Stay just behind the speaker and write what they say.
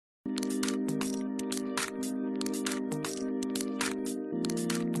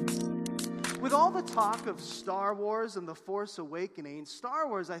with all the talk of Star Wars and The Force Awakening, Star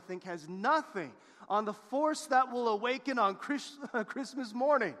Wars, I think, has nothing on the force that will awaken on Christmas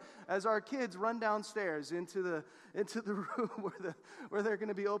morning as our kids run downstairs into the room where they're going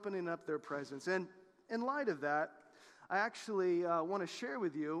to be opening up their presents. And in light of that, I actually want to share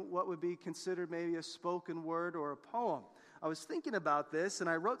with you what would be considered maybe a spoken word or a poem. I was thinking about this, and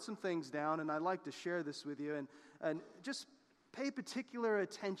I wrote some things down, and I'd like to share this with you, and just pay particular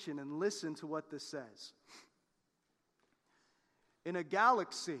attention and listen to what this says. In a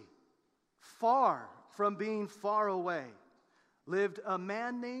galaxy far from being far away lived a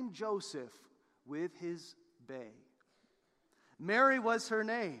man named Joseph with his bae. Mary was her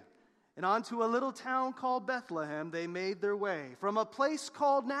name, and onto a little town called Bethlehem they made their way. From a place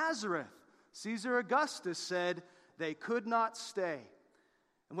called Nazareth, Caesar Augustus said they could not stay.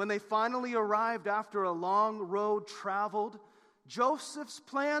 And when they finally arrived after a long road traveled, Joseph's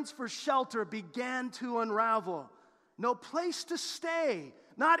plans for shelter began to unravel. No place to stay,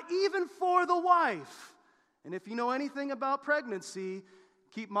 not even for the wife. And if you know anything about pregnancy,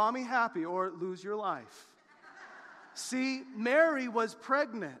 keep mommy happy or lose your life. See, Mary was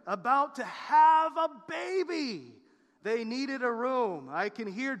pregnant, about to have a baby. They needed a room. I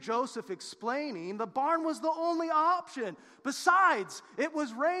can hear Joseph explaining the barn was the only option. Besides, it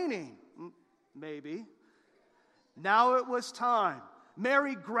was raining. Maybe. Now it was time.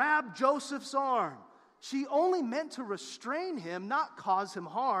 Mary grabbed Joseph's arm. She only meant to restrain him, not cause him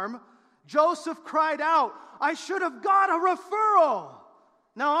harm. Joseph cried out, "I should have got a referral.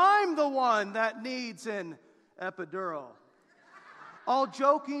 Now I'm the one that needs an epidural." All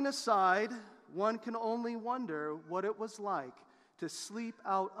joking aside, one can only wonder what it was like to sleep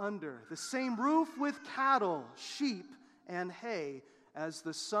out under the same roof with cattle, sheep, and hay as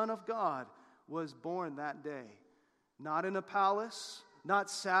the Son of God was born that day. Not in a palace, not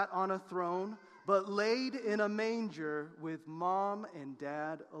sat on a throne, but laid in a manger with mom and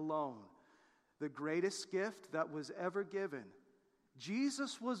dad alone. The greatest gift that was ever given.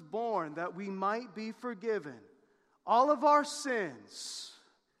 Jesus was born that we might be forgiven. All of our sins,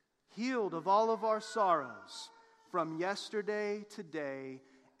 healed of all of our sorrows, from yesterday, today,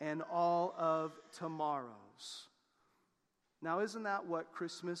 and all of tomorrows. Now, isn't that what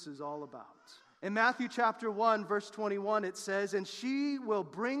Christmas is all about? In Matthew chapter 1, verse 21, it says, "And she will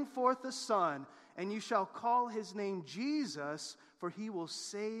bring forth a son, and you shall call his name Jesus, for he will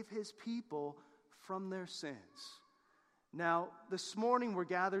save his people from their sins." Now, this morning we're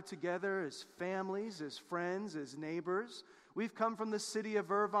gathered together as families, as friends, as neighbors. We've come from the city of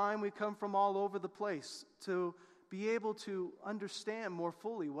Irvine. We've come from all over the place to be able to understand more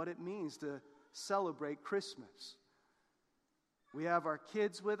fully what it means to celebrate Christmas. We have our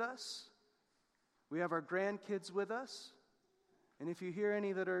kids with us. We have our grandkids with us. And if you hear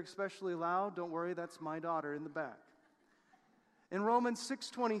any that are especially loud, don't worry, that's my daughter in the back. In Romans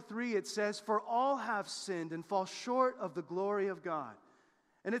 6:23, it says, "For all have sinned and fall short of the glory of God."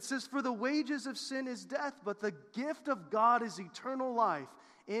 And it says, "For the wages of sin is death, but the gift of God is eternal life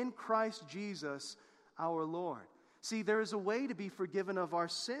in Christ Jesus our Lord." See, there is a way to be forgiven of our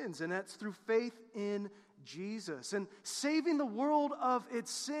sins, and that's through faith in Jesus. And saving the world of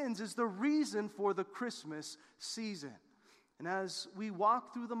its sins is the reason for the Christmas season. And as we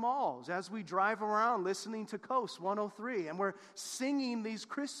walk through the malls, as we drive around listening to Coast 103, and we're singing these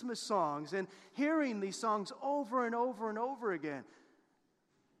Christmas songs and hearing these songs over and over and over again,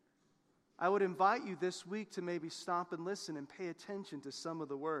 I would invite you this week to maybe stop and listen and pay attention to some of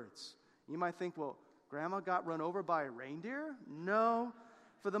the words. You might think, well, Grandma got run over by a reindeer? No.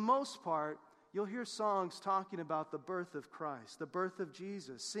 For the most part, you'll hear songs talking about the birth of Christ, the birth of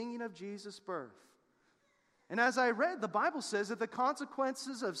Jesus, singing of Jesus' birth. And as I read, the Bible says that the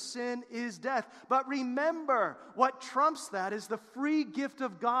consequences of sin is death. But remember, what trumps that is the free gift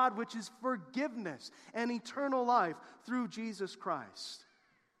of God, which is forgiveness and eternal life through Jesus Christ.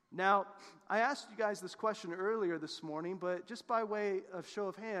 Now, I asked you guys this question earlier this morning, but just by way of show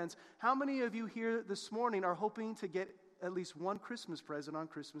of hands, how many of you here this morning are hoping to get at least one Christmas present on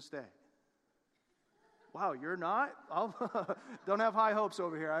Christmas Day? Wow, you're not? Don't have high hopes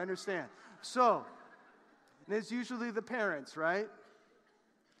over here, I understand. So, and it's usually the parents, right?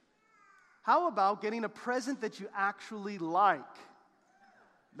 How about getting a present that you actually like?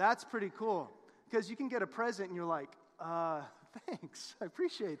 That's pretty cool. Because you can get a present and you're like, thanks, I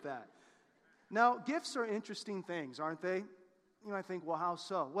appreciate that. Now, gifts are interesting things, aren't they? You might think, well, how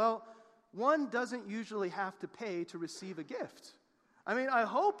so? Well, one doesn't usually have to pay to receive a gift. I mean, I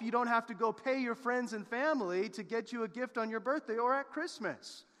hope you don't have to go pay your friends and family to get you a gift on your birthday or at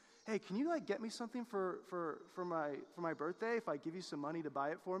Christmas. hey, can you like get me something for my birthday if I give you some money to buy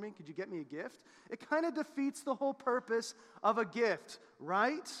it for me? Could you get me a gift? It kind of defeats the whole purpose of a gift,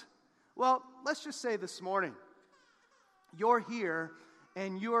 right? Well, let's just say this morning, you're here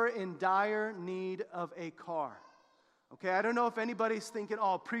and you're in dire need of a car. Okay, I don't know if anybody's thinking,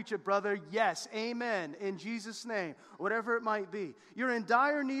 oh, preach it, brother. Yes, amen, in Jesus' name, whatever it might be. You're in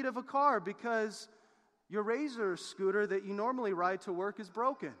dire need of a car because your Razor scooter that you normally ride to work is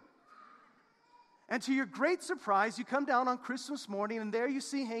broken. And to your great surprise, you come down on Christmas morning, and there you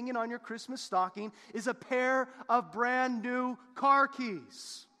see hanging on your Christmas stocking is a pair of brand new car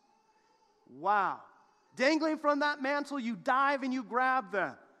keys. Wow. Dangling from that mantle, you dive and you grab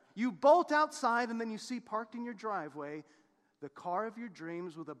them. You bolt outside, and then you see parked in your driveway the car of your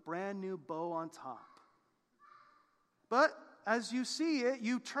dreams with a brand new bow on top. But as you see it,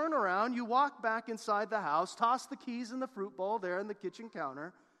 you turn around, you walk back inside the house, toss the keys in the fruit bowl there in the kitchen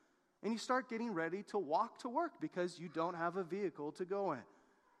counter, and you start getting ready to walk to work because you don't have a vehicle to go in.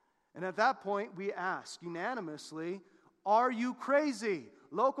 And at that point, we ask unanimously, are you crazy?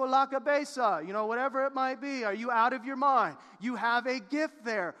 Loco la cabeza, whatever it might be. Are you out of your mind? You have a gift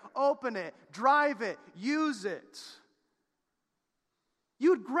there. Open it, drive it, use it.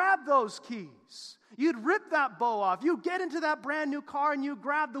 You'd grab those keys. You'd rip that bow off. You'd get into that brand new car and you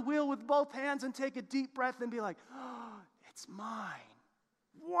grab the wheel with both hands and take a deep breath and be like, oh, it's mine.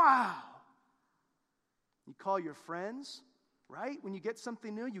 Wow. You call your friends, right? When you get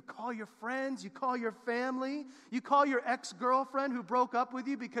something new, you call your friends, you call your family, you call your ex-girlfriend who broke up with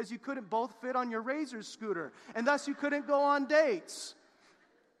you because you couldn't both fit on your Razor scooter, and thus you couldn't go on dates.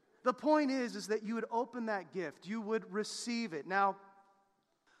 The point is that you would open that gift. You would receive it. Now,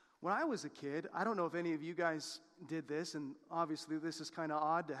 when I was a kid, I don't know if any of you guys did this, and obviously this is kind of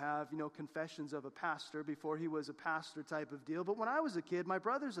odd to have, confessions of a pastor before he was a pastor type of deal. But when I was a kid, my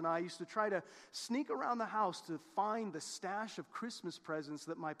brothers and I used to try to sneak around the house to find the stash of Christmas presents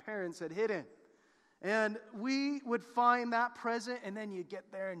that my parents had hidden. And we would find that present, and then you get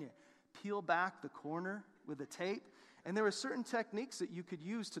there and you peel back the corner with the tape. And there were certain techniques that you could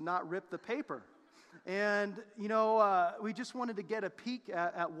use to not rip the paper. And, we just wanted to get a peek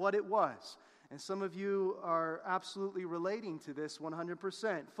at what it was. And some of you are absolutely relating to this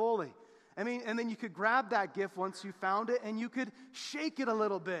 100% fully. And then you could grab that gift once you found it, and you could shake it a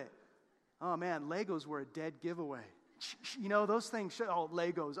little bit. Oh, man, Legos were a dead giveaway. Those things,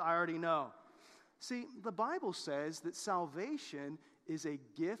 Legos, I already know. See, the Bible says that salvation is a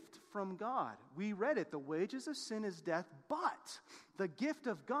gift from God. We read it, the wages of sin is death, but the gift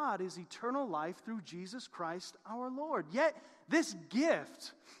of God is eternal life through Jesus Christ our Lord. Yet this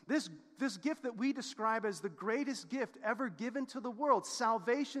gift, this gift that we describe as the greatest gift ever given to the world,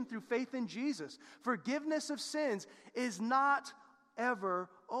 salvation through faith in Jesus, forgiveness of sins, is not ever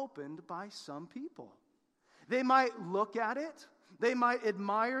opened by some people. They might look at it, they might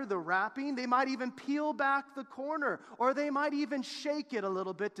admire the wrapping, they might even peel back the corner, or they might even shake it a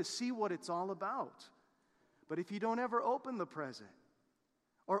little bit to see what it's all about. But if you don't ever open the present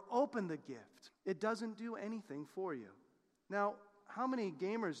or open the gift, it doesn't do anything for you. Now, how many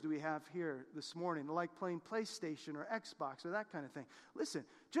gamers do we have here this morning that like playing PlayStation or Xbox or that kind of thing? Listen,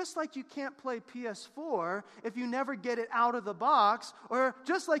 just like you can't play PS4 if you never get it out of the box, or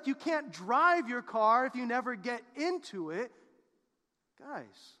just like you can't drive your car if you never get into it,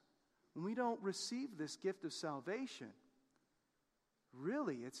 guys, when we don't receive this gift of salvation,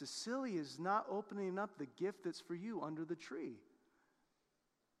 really, it's as silly as not opening up the gift that's for you under the tree.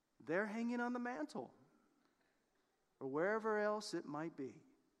 They're hanging on the mantle, or wherever else it might be.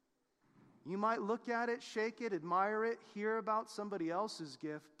 You might look at it, shake it, admire it, hear about somebody else's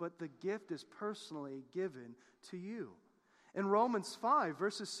gift, but the gift is personally given to you. In Romans 5,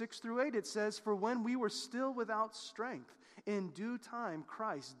 verses 6 through 8, it says, "For when we were still without strength, in due time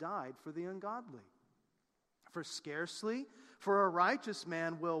Christ died for the ungodly. For scarcely for a righteous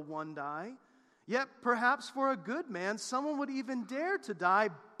man will one die, yet perhaps for a good man someone would even dare to die.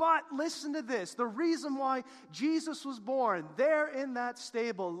 But listen to this, the reason why Jesus was born there in that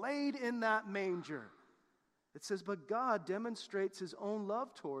stable, laid in that manger. It says, but God demonstrates his own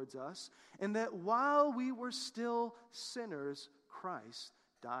love towards us, in that while we were still sinners, Christ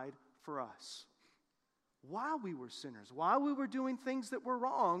died for us." While we were sinners, while we were doing things that were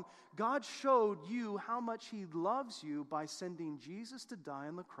wrong, God showed you how much he loves you by sending Jesus to die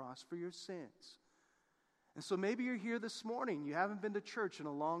on the cross for your sins. And so maybe you're here this morning, you haven't been to church in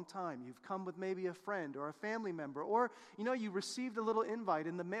a long time, you've come with maybe a friend or a family member, or you received a little invite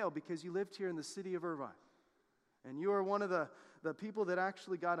in the mail because you lived here in the city of Irvine. And you are one of the people that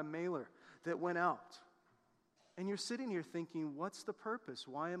actually got a mailer that went out. And you're sitting here thinking, what's the purpose?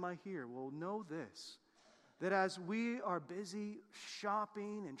 Why am I here? Well, know this, that as we are busy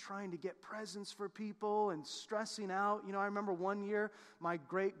shopping and trying to get presents for people and stressing out, I remember one year my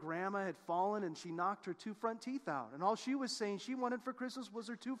great-grandma had fallen and she knocked her 2 front teeth out. And all she was saying she wanted for Christmas was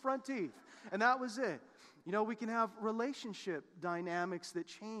her 2 front teeth. And that was it. We can have relationship dynamics that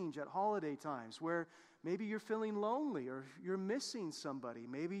change at holiday times where maybe you're feeling lonely or you're missing somebody.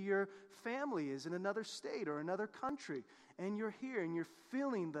 Maybe your family is in another state or another country and you're here and you're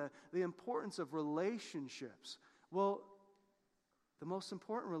feeling the importance of relationships. Well, the most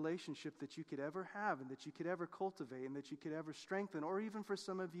important relationship that you could ever have and that you could ever cultivate and that you could ever strengthen, or even for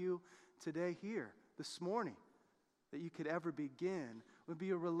some of you today here, this morning, that you could ever begin, would be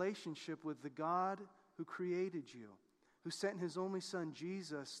a relationship with the God who created you, who sent His only Son,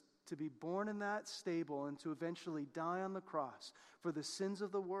 Jesus, to be born in that stable and to eventually die on the cross for the sins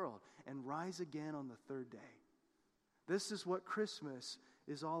of the world and rise again on the third day. This is what Christmas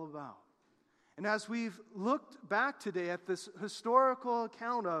is all about. And as we've looked back today at this historical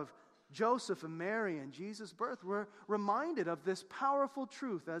account of Joseph and Mary and Jesus' birth, we're reminded of this powerful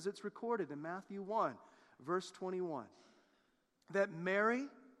truth as it's recorded in Matthew 1, verse 21, that Mary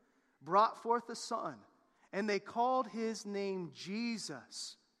brought forth a son, and they called his name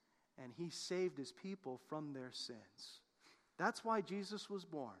Jesus, and he saved his people from their sins. That's why Jesus was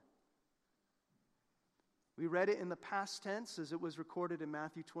born. We read it in the past tense as it was recorded in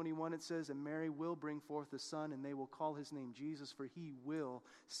Matthew 21. It says, and Mary will bring forth a son, and they will call his name Jesus, for he will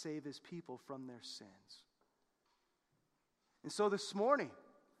save his people from their sins. And so this morning,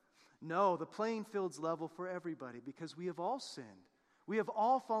 no, the playing field's level for everybody because we have all sinned. We have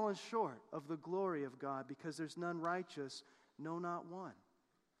all fallen short of the glory of God because there's none righteous, no, not one.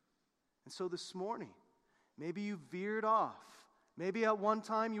 And so this morning, maybe you veered off. Maybe at one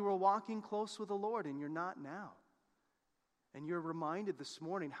time you were walking close with the Lord and you're not now. And you're reminded this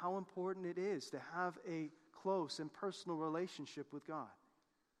morning how important it is to have a close and personal relationship with God.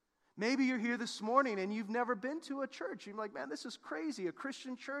 Maybe you're here this morning and you've never been to a church. You're like, man, this is crazy. A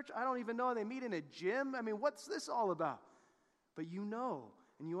Christian church? I don't even know. They meet in a gym? I mean, what's this all about? But you know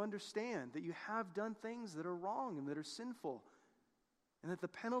and you understand that you have done things that are wrong and that are sinful. And that the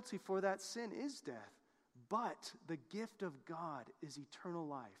penalty for that sin is death. But the gift of God is eternal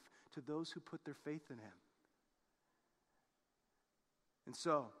life to those who put their faith in Him. And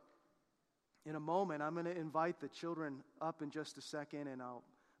so, in a moment, I'm going to invite the children up in just a second, and I'll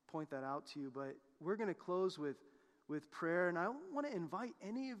point that out to you. But we're going to close with prayer, and I want to invite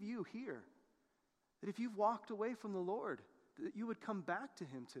any of you here that if you've walked away from the Lord, that you would come back to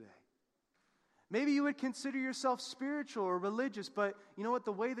Him today. Maybe you would consider yourself spiritual or religious, but you know what?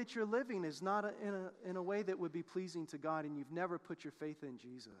 The way that you're living is not in a way that would be pleasing to God, and you've never put your faith in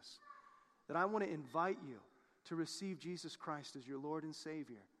Jesus. That I want to invite you to receive Jesus Christ as your Lord and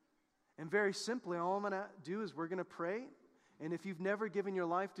Savior. And very simply, all I'm going to do is we're going to pray. And if you've never given your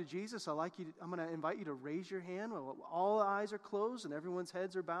life to Jesus, I'm going to invite you to raise your hand while all the eyes are closed and everyone's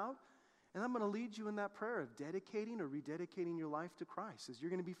heads are bowed. And I'm going to lead you in that prayer of dedicating or rededicating your life to Christ as you're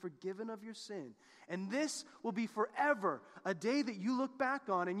going to be forgiven of your sin. And this will be forever a day that you look back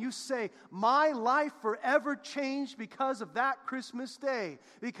on and you say, my life forever changed because of that Christmas day,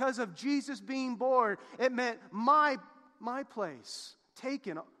 because of Jesus being born. It meant my place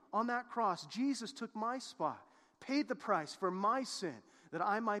taken on that cross. Jesus took my spot, paid the price for my sin, that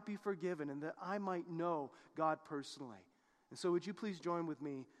I might be forgiven and that I might know God personally. And so would you please join with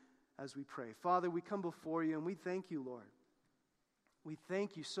me as we pray. Father, we come before you and we thank you, Lord. We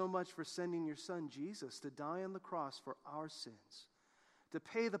thank you so much for sending your Son, Jesus, to die on the cross for our sins, to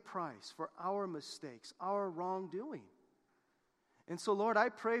pay the price for our mistakes, our wrongdoing. And so, Lord, I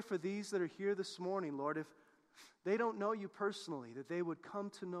pray for these that are here this morning, Lord, if they don't know you personally, that they would come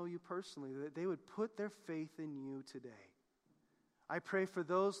to know you personally, that they would put their faith in you today. I pray for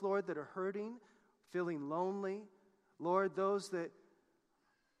those, Lord, that are hurting, feeling lonely, Lord, those that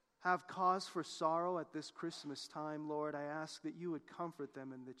have cause for sorrow at this Christmas time, Lord, I ask that you would comfort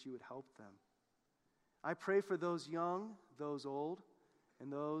them and that you would help them. I pray for those young, those old,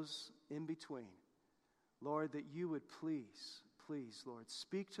 and those in between. Lord, that you would please, Lord,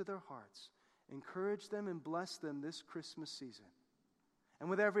 speak to their hearts, encourage them and bless them this Christmas season.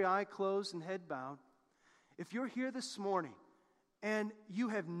 And with every eye closed and head bowed, if you're here this morning and you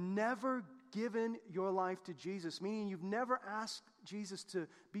have never given your life to Jesus, meaning you've never asked Jesus to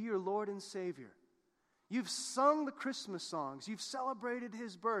be your Lord and Savior. You've sung the Christmas songs, you've celebrated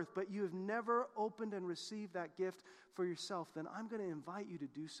His birth, but you have never opened and received that gift for yourself, then I'm going to invite you to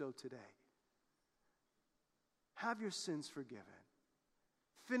do so today. Have your sins forgiven.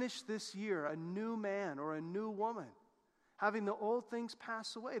 finish this year a new man or a new woman, having the old things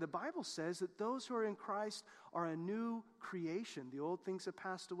pass away. The Bible says that those who are in Christ are a new creation. The old things have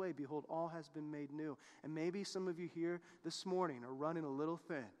passed away. Behold, all has been made new. And maybe some of you here this morning are running a little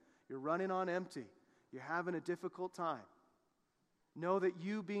thin. You're running on empty. You're having a difficult time. Know that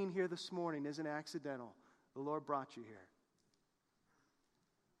you being here this morning isn't accidental. The Lord brought you here.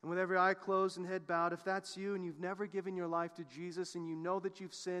 And with every eye closed and head bowed, if that's you and you've never given your life to Jesus and you know that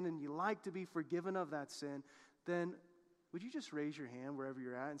you've sinned and you like to be forgiven of that sin, then would you just raise your hand wherever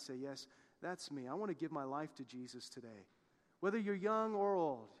you're at and say, yes, that's me. I want to give my life to Jesus today. Whether you're young or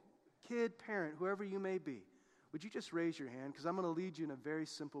old, kid, parent, whoever you may be, would you just raise your hand? Because I'm going to lead you in a very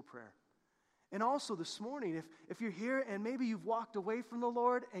simple prayer. And also this morning, if you're here and maybe you've walked away from the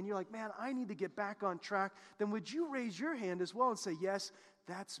Lord and you're like, man, I need to get back on track, then would you raise your hand as well and say, yes,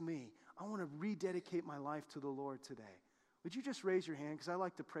 that's me. I want to rededicate my life to the Lord today. Would you just raise your hand? Because I'd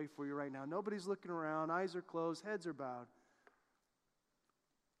like to pray for you right now. Nobody's looking around. Eyes are closed. Heads are bowed.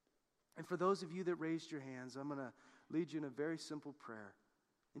 And for those of you that raised your hands, I'm going to lead you in a very simple prayer.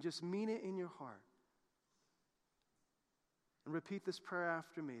 And just mean it in your heart. And repeat this prayer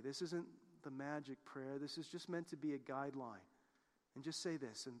after me. This isn't the magic prayer. This is just meant to be a guideline. And just say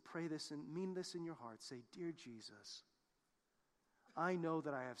this and pray this and mean this in your heart. Say, dear Jesus, I know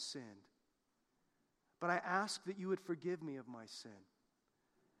that I have sinned, but I ask that you would forgive me of my sin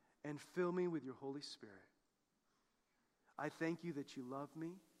and fill me with your Holy Spirit. I thank you that you love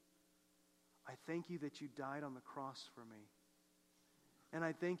me. I thank you that you died on the cross for me. And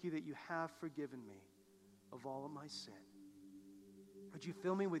I thank you that you have forgiven me of all of my sin. Would you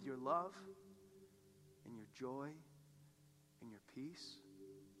fill me with your love and your joy and your peace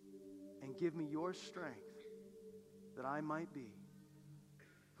and give me your strength that I might be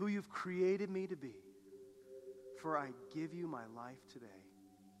who you've created me to be. For I give you my life today.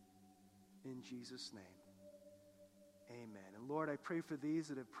 In Jesus' name, amen. And Lord, I pray for these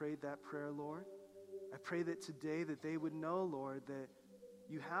that have prayed that prayer, Lord. I pray that today that they would know, Lord, that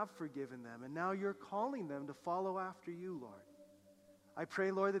you have forgiven them, and now you're calling them to follow after you, Lord. I pray,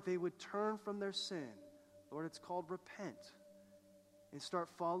 Lord, that they would turn from their sin. Lord, it's called repent, and start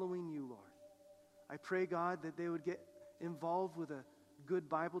following you, Lord. I pray, God, that they would get involved with a good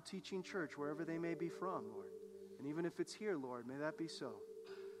Bible teaching church wherever they may be from, Lord. And even if it's here, Lord, may that be so.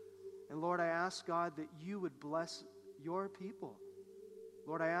 And Lord, I ask, God, that you would bless your people.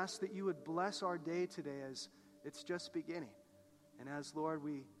 Lord, I ask that you would bless our day today as it's just beginning. And as, Lord,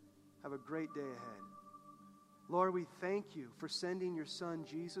 we have a great day ahead. Lord, we thank you for sending your Son,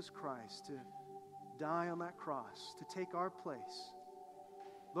 Jesus Christ, to die on that cross, to take our place.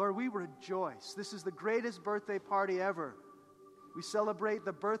 Lord, we rejoice. This is the greatest birthday party ever. We celebrate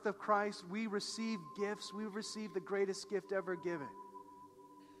the birth of Christ. We receive gifts. We receive the greatest gift ever given.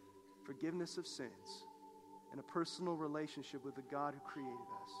 Forgiveness of sins and a personal relationship with the God who created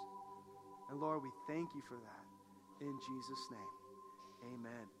us. And Lord, we thank you for that. In Jesus' name,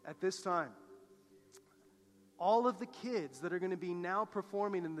 amen. At this time, all of the kids that are going to be now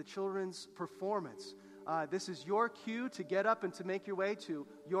performing in the children's performance, this is your cue to get up and to make your way to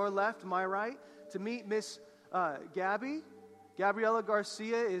your left, my right, to meet Miss Gabby. Gabriela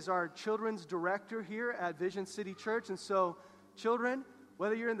Garcia is our children's director here at Vision City Church. And so, children,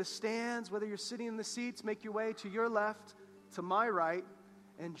 whether you're in the stands, whether you're sitting in the seats, make your way to your left, to my right,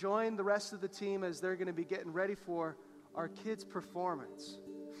 and join the rest of the team as they're going to be getting ready for our kids' performance.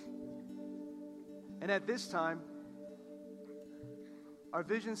 And at this time, our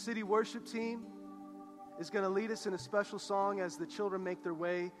Vision City worship team is going to lead us in a special song as the children make their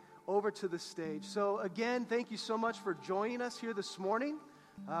way over to the stage. So again, thank you so much for joining us here this morning.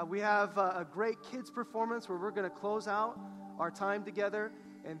 We have a great kids performance where we're going to close out our time together,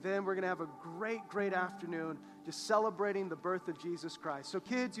 and then we're going to have a great afternoon just celebrating the birth of Jesus Christ. So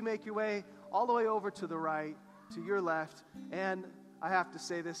kids, you make your way all the way over to the right, to your left, and I have to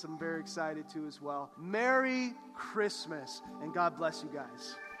say this, I'm very excited too as well. Merry Christmas, and God bless you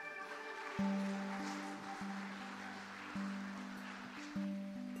guys.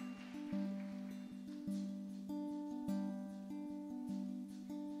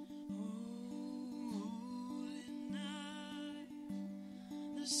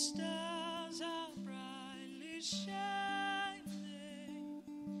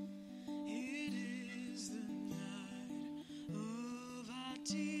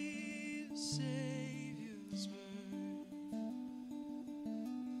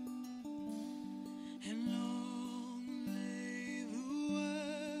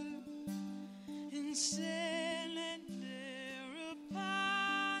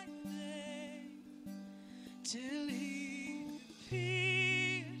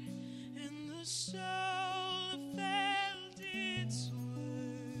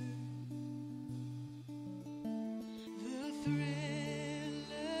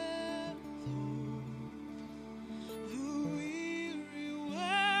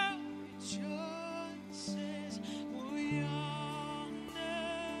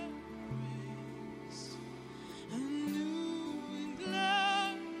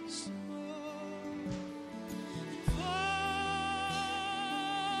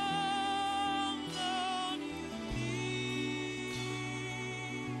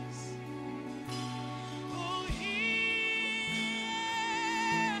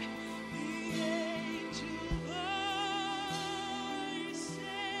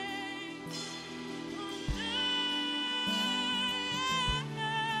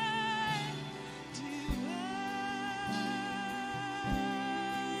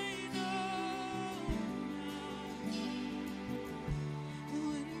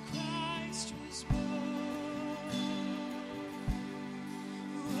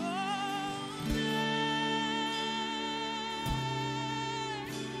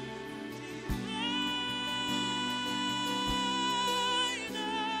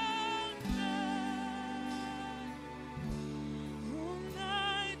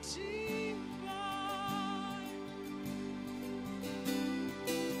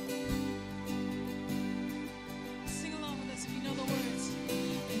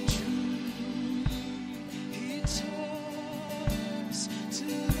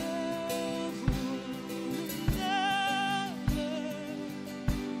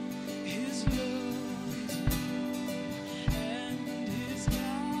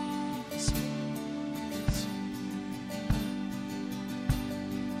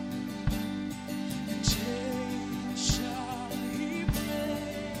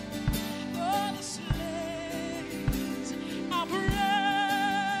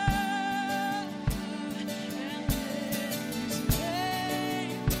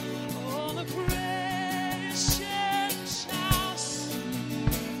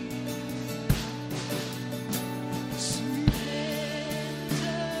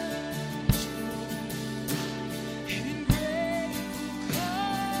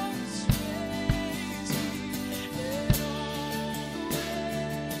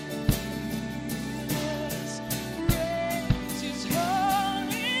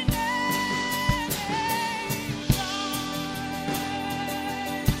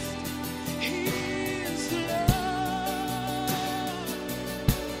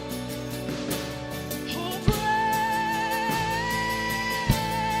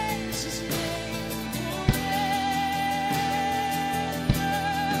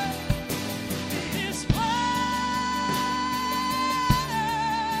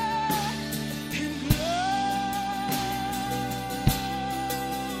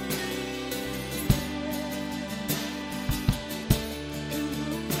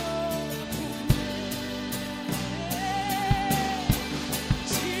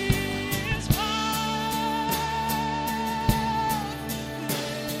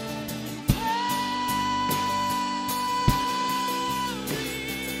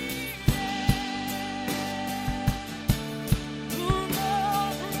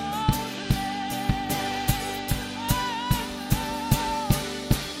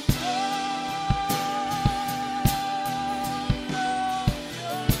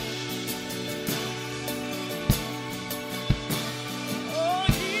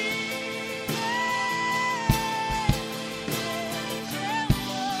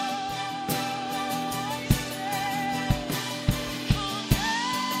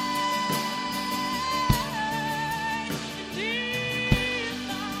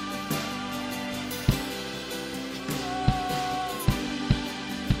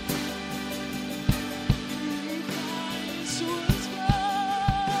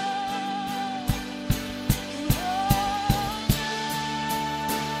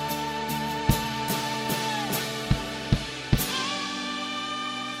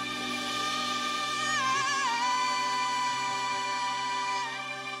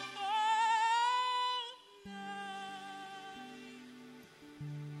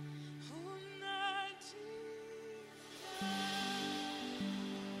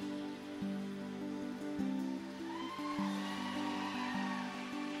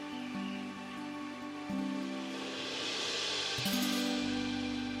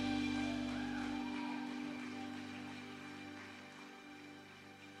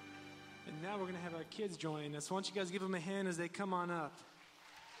 Now we're going to have our kids join us. Why don't you guys give them a hand as they come on up?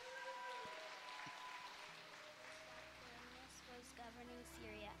 Was governing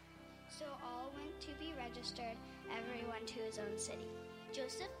Syria. So all went to be registered, everyone to his own city.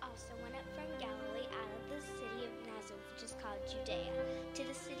 Joseph also went up from Galilee out of the city of Nazareth, which is called Judea, to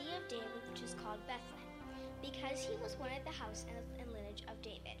the city of David, which is called Bethlehem, because he was one of the house and lineage of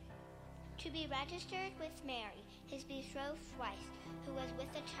David. To be registered with Mary, his betrothed wife, who was with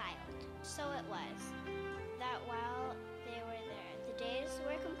a child. So it was that while they were there, the days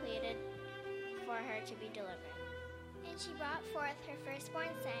were completed for her to be delivered. And she brought forth her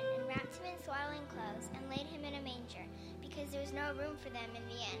firstborn son, and wrapped him in swaddling clothes, and laid him in a manger, because there was no room for them in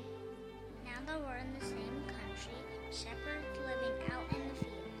the inn. Now there were in the same country shepherds living out in the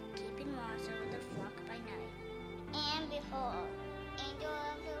field, keeping watch over their flock by night. And behold, angel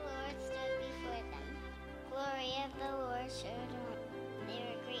of the Lord stood before them. Glory of the Lord showed up. They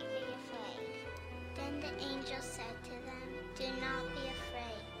were greatly afraid. Then the angel said to them, Do not be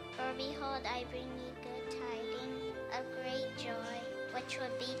afraid, for behold, I bring you good tidings of great joy, which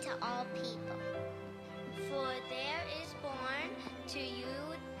will be to all people. For there is born to you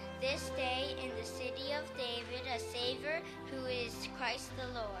this day in the city of David a Savior, who is Christ the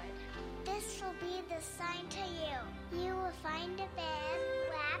Lord. This will be the sign to you. You will find a babe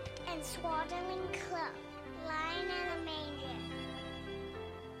wrapped in swaddling clothes, lying in a manger.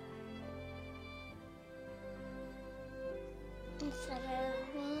 And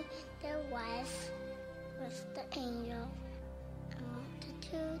suddenly there was with the angel a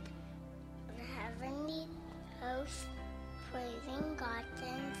multitude of the heavenly hosts, praising God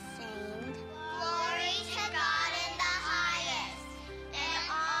and saying, Glory to God in the highest,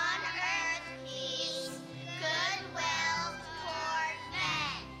 and on earth peace, goodwill toward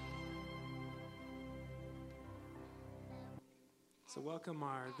men. So welcome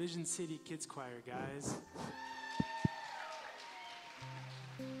our Vision City Kids Choir, guys.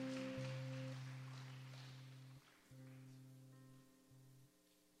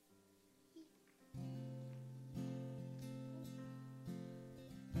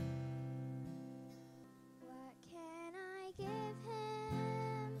 What can I give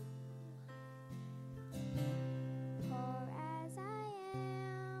him? Poor as I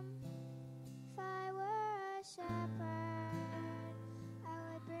am, if I were a shepherd,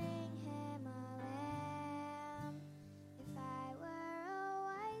 I would bring him a lamb. If I were a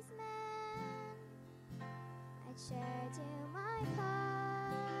wise man, I'd sure do my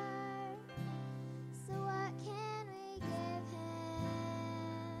part. So what can we give him?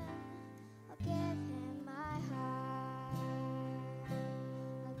 I'll give him my heart.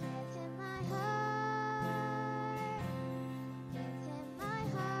 I'll give him my heart. Give him my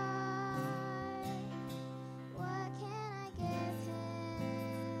heart. What can I give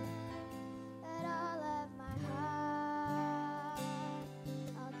him but all of my heart?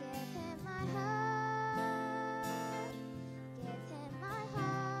 I'll give him my heart. Give him my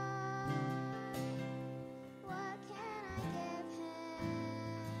heart. What can I give him?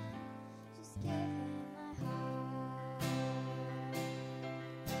 Just give him my heart.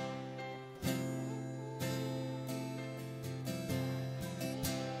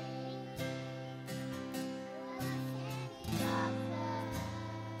 What can he offer that's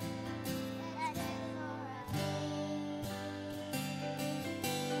good for a king?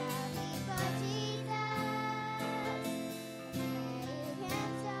 Now before Jesus, where you can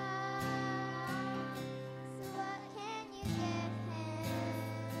stop. So what can you give him?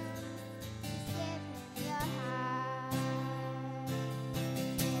 Just give him your heart.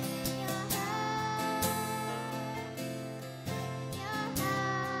 Give him your heart. Your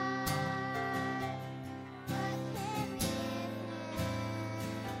heart. What can we give him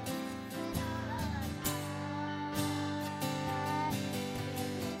but all of our heart? Give him your heart. Give him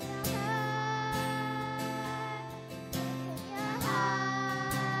your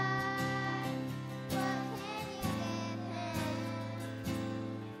heart. What can you give him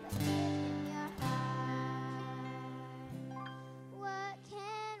but give him your heart? What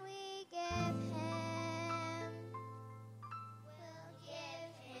can we give him? We'll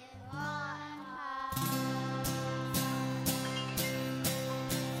give him our heart.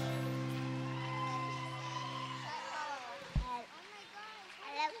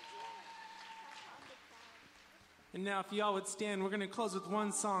 And now, if y'all would stand, we're going to close with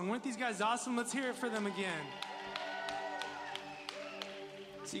one song. Weren't these guys awesome? Let's hear it for them again.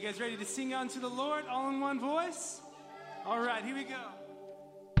 So you guys ready to sing out to the Lord all in one voice? All right, here we go.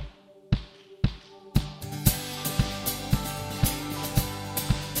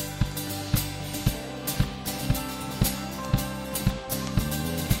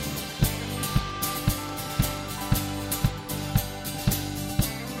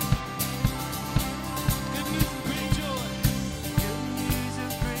 Good news of great joy. Good news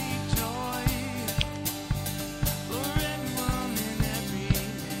of great joy for everyone and every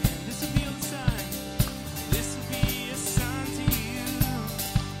man. This will be a sign. This will be a sign to you.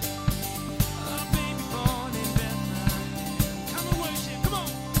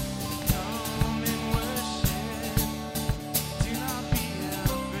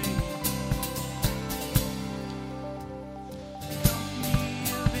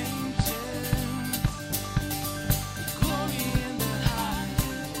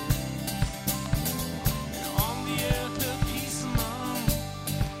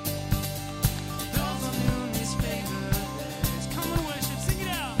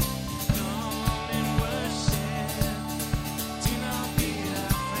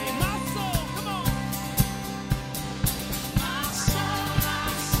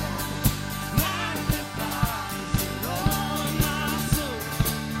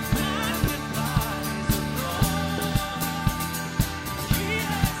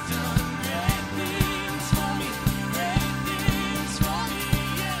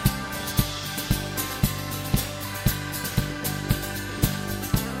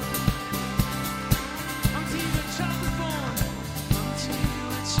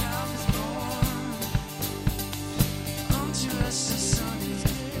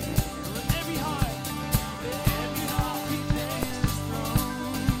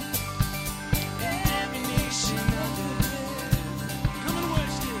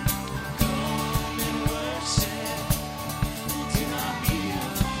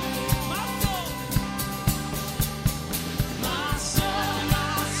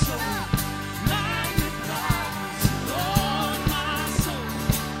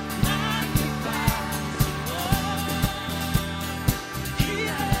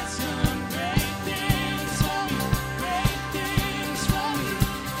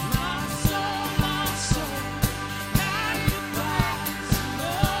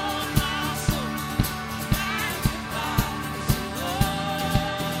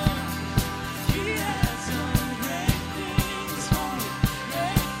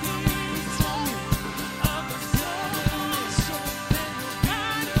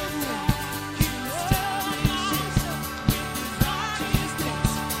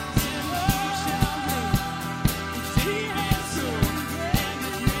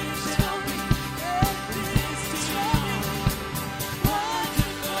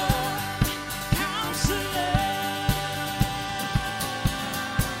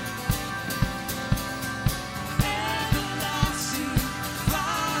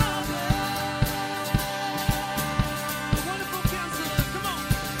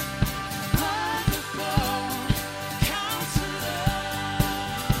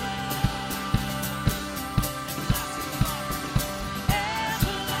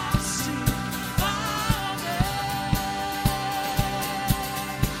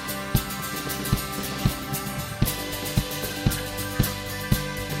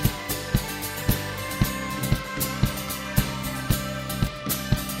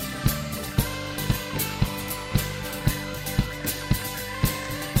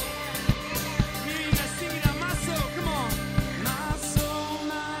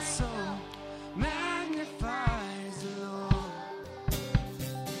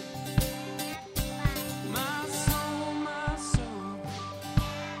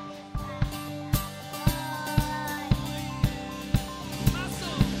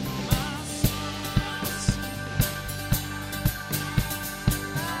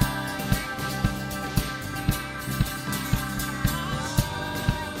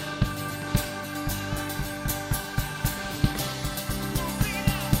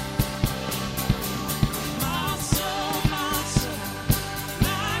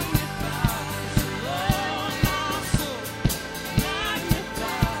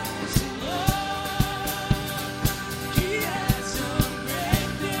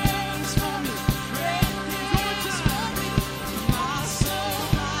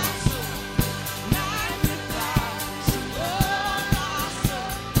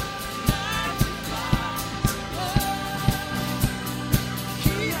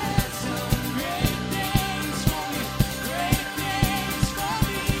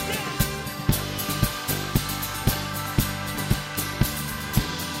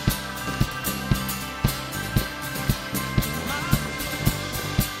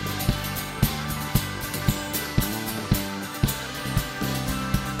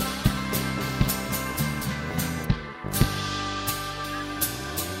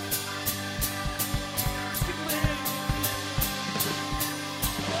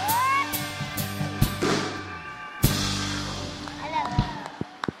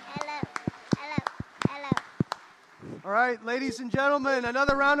 All right, ladies and gentlemen,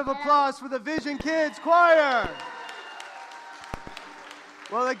 another round of applause for the Vision Kids Choir.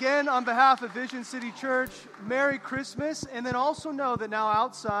 Well, again, on behalf of Vision City Church, Merry Christmas. And then also know that now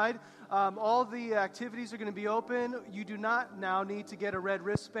outside, all the activities are going to be open. You do not now need to get a red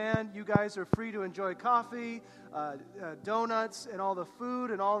wristband. You guys are free to enjoy coffee, donuts, and all the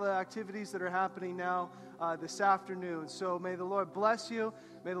food and all the activities that are happening now this afternoon. So may the Lord bless you.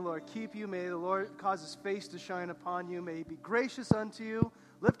 May the Lord keep you. May the Lord cause his face to shine upon you. May he be gracious unto you,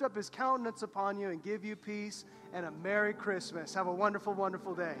 lift up his countenance upon you, and give you peace and a Merry Christmas. Have a wonderful,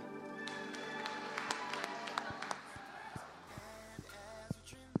 wonderful day.